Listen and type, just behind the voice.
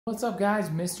What's up guys,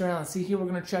 Mr. Allen. See here, we're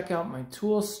going to check out my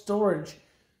tool storage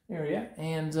area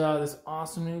and this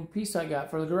awesome new piece I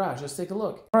got for the garage. Let's take a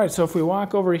look. Alright, so if we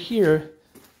walk over here,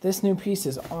 this new piece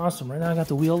is awesome. Right now I got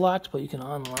the wheel locked, but you can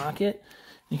unlock it.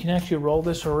 You can actually roll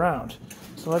this around.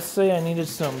 So let's say I needed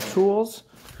some tools.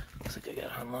 Looks like I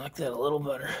got to unlock that a little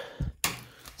better.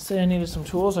 Say I needed some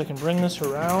tools, I can bring this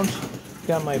around.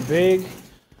 Got my big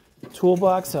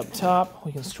toolbox up top.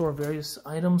 We can store various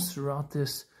items throughout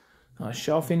this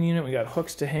shelving unit. We got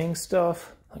hooks to hang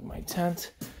stuff, like my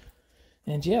tent.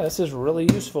 And yeah, this is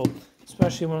really useful,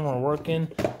 especially when we're working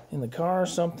in the car or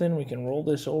something. We can roll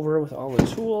this over with all the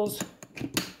tools.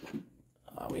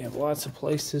 We have lots of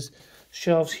places,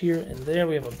 shelves here and there.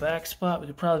 We have a back spot. We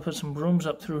could probably put some brooms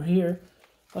up through here.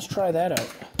 Let's try that out.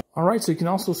 Alright, so you can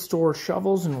also store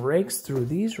shovels and rakes through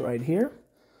these right here.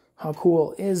 How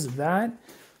cool is that?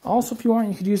 Also, if you want,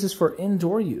 you could use this for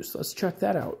indoor use. Let's check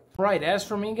that out. Right, as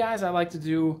for me, guys, I like to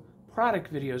do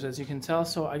product videos, as you can tell.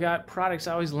 So I got products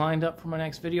always lined up for my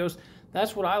next videos.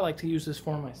 That's what I like to use this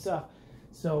for myself.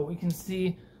 So we can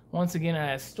see, once again, I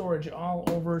have storage all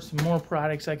over. Some more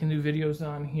products I can do videos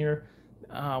on here.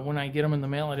 When I get them in the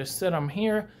mail, I just set them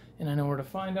here, and I know where to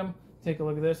find them. Take a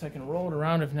look at this. I can roll it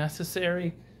around if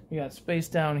necessary. We got space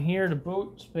down here to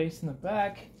boot, space in the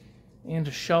back, and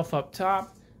a shelf up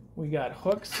top. We got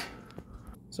hooks.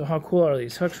 So how cool are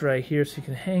these hooks right here? So you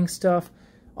can hang stuff,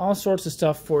 all sorts of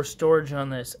stuff for storage on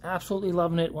this. Absolutely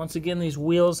loving it. Once again, these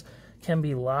wheels can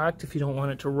be locked if you don't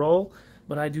want it to roll,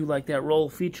 but I do like that roll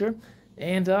feature.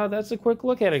 And that's a quick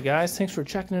look at it, guys. Thanks for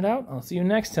checking it out. I'll see you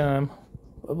next time.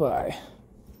 Bye-bye.